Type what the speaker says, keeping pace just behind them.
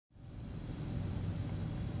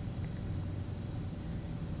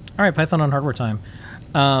All right, Python on hardware time.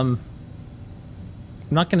 I'm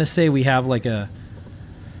not going to say we have like a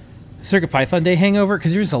CircuitPython day hangover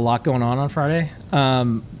because there's a lot going on Friday.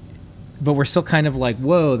 But we're still kind of like,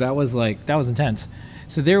 whoa, that was intense.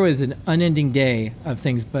 So there was an unending day of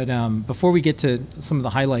things. But before we get to some of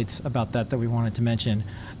the highlights about that we wanted to mention,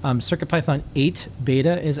 CircuitPython 8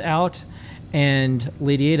 beta is out, and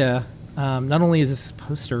Ladyada. Not only is this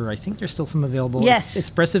poster, I think there's still some available. Yes.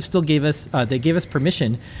 Espressive still gave us, they gave us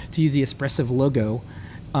permission to use the Espressive logo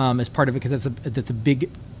as part of it because that's a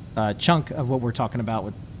big chunk of what we're talking about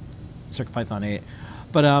with CircuitPython 8.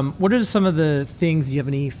 But what are some of the things? Do you have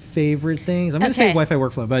any favorite things? I'm going to say Wi-Fi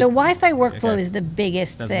workflow. But the Wi-Fi workflow is the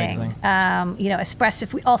biggest thing. Amazing. You know,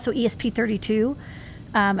 Espressive, we also ESP32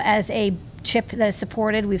 as a chip that is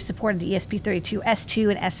supported. We've supported the ESP32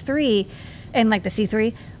 S2 and S3 and like the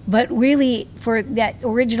C3. But really, for that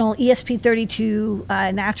original ESP32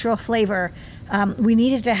 natural flavor, we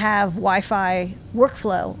needed to have Wi-Fi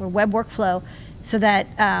workflow or web workflow so that,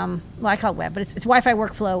 well, I call it web, but it's Wi-Fi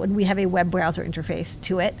workflow, and we have a web browser interface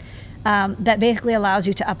to it that basically allows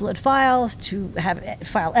you to upload files, to have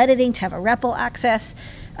file editing, to have a REPL access,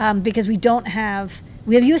 because we have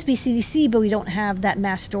USB-CDC, but we don't have that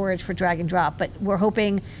mass storage for drag and drop. But we're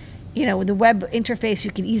hoping, you know, with the web interface,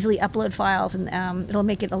 you can easily upload files, and it'll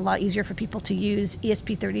make it a lot easier for people to use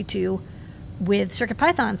ESP32 with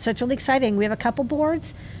CircuitPython. So it's really exciting. We have a couple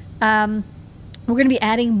boards. We're going to be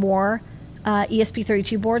adding more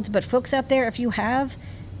ESP32 boards, but folks out there, if you have,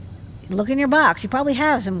 look in your box. You probably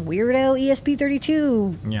have some weirdo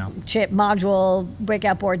ESP32 chip, module,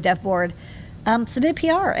 breakout board, dev board. Submit a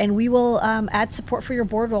PR, and we will add support for your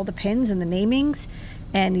board with all the pins and the namings.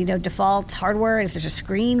 And, you know, default hardware. If there's a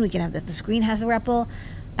screen, we can have the screen has the REPL,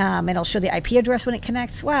 and it'll show the IP address when it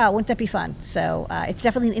connects. Wow, wouldn't that be fun? So it's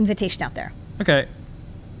definitely an invitation out there. Okay.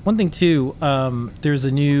 One thing too, there's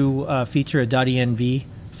a new feature, a .env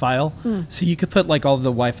file, so you could put like all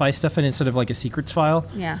the Wi-Fi stuff in instead of like a secrets file.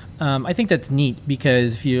 Yeah. I think that's neat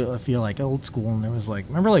because if you're like old school and there was like,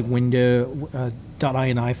 remember like window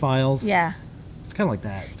 .ini files? Yeah. It's kind of like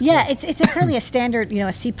that. It's cool. It's currently a standard, you know,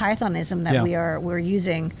 a CPythonism that we're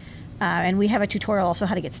using, and we have a tutorial also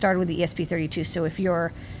how to get started with the ESP32. So if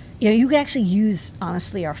you're, you know, you can actually use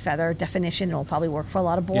honestly our Feather definition. It'll probably work for a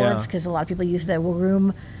lot of boards because a lot of people use the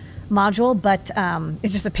room module, but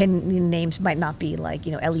it's just the pin names might not be like,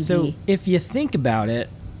 you know, LED. So if you think about it,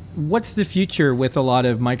 what's the future with a lot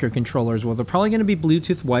of microcontrollers? Well, they're probably going to be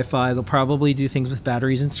Bluetooth, Wi-Fi. They'll probably do things with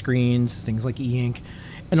batteries and screens, things like e-ink.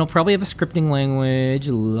 And it'll probably have a scripting language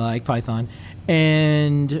like Python.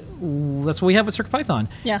 And that's what we have with CircuitPython.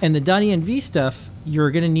 Yeah. And the .env stuff, you're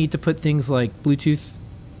going to need to put things like Bluetooth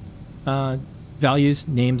values,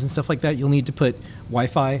 names, and stuff like that. You'll need to put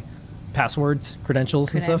Wi-Fi passwords,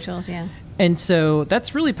 credentials and stuff. Yeah. And so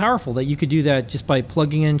that's really powerful that you could do that just by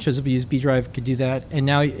plugging in, shows up a USB drive, could do that. And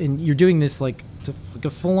now you're doing this like it's like a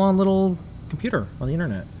full-on little computer on the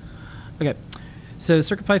internet. Okay. So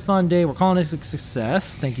CircuitPython Day, we're calling it a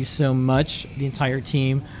success. Thank you so much, the entire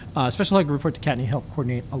team. Special like report to Kattni, helped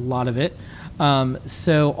coordinate a lot of it.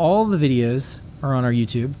 So all the videos are on our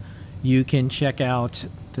YouTube. You can check out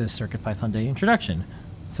the CircuitPython Day introduction,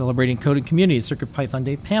 celebrating code and community, CircuitPython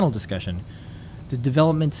Day panel discussion, the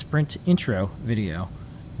development sprint intro video,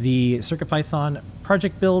 the CircuitPython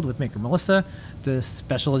project build with Maker Melissa, the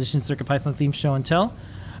special edition CircuitPython theme show and tell,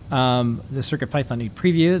 the CircuitPython Day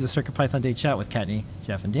preview, the CircuitPython Day chat with Kattni,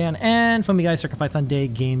 Jeff, and Dan, and from you guys, CircuitPython Day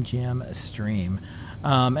Game Jam stream.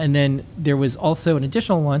 And then there was also an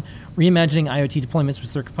additional one, reimagining IoT deployments with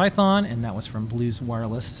CircuitPython, and that was from Blues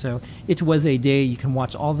Wireless. So it was a day. You can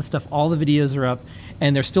watch all the stuff. All the videos are up,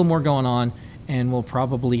 and there's still more going on. And we'll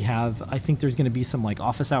probably have, I think there's going to be some like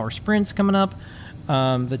office hour sprints coming up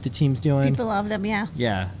that the team's doing. People love them, yeah.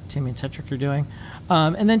 Yeah, Tammy and Tetrick are doing.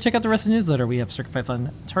 And then check out the rest of the newsletter. We have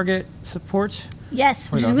CircuitPython Target support.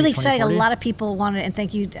 Yes, which is really exciting. A lot of people wanted, and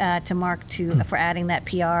thank you to Mark for adding that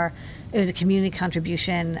PR. It was a community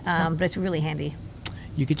contribution, but it's really handy.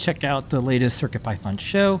 You could check out the latest CircuitPython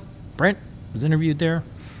show. Brent was interviewed there.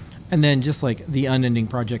 And then just like the unending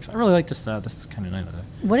projects. I really like this. This is kind of nice.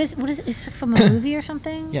 What is it from a movie or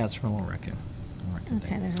something? Yeah, it's from a Little Raccoon.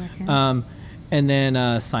 Okay, there's a raccoon. And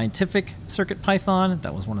then scientific CircuitPython.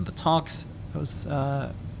 That was one of the talks. That was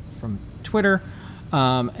from Twitter.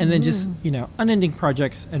 And then just, you know, unending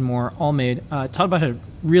projects and more, all made. Talked about a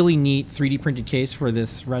really neat 3D printed case for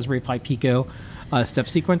this Raspberry Pi Pico step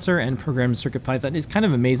sequencer and programmed CircuitPython. It's kind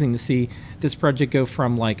of amazing to see this project go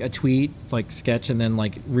from like a tweet, like sketch, and then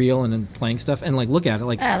like real, and then playing stuff, and like look at it.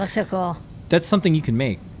 Like, it looks so cool. That's something you can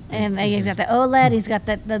make. And he's got the OLED. He's got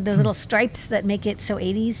those little stripes that make it so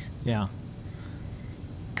 80s. Yeah.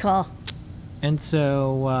 Cool. And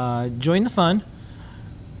so join the fun.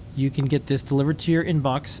 You can get this delivered to your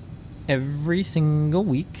inbox every single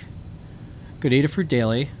week. Go to Adafruit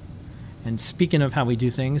Daily. And speaking of how we do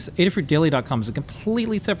things, adafruitdaily.com is a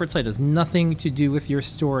completely separate site. It has nothing to do with your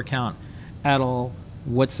store account at all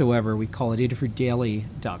whatsoever. We call it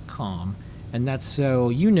adafruitdaily.com. And that's so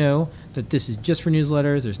you know that this is just for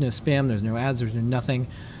newsletters. There's no spam, there's no ads, there's no nothing.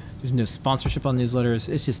 There's no sponsorship on newsletters.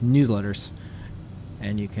 It's just newsletters.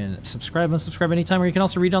 And you can subscribe and unsubscribe anytime, or you can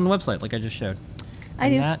also read it on the website like I just showed.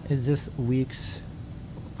 And that is this week's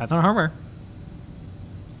Python hardware.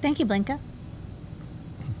 Thank you, Blinka.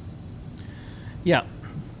 Yeah.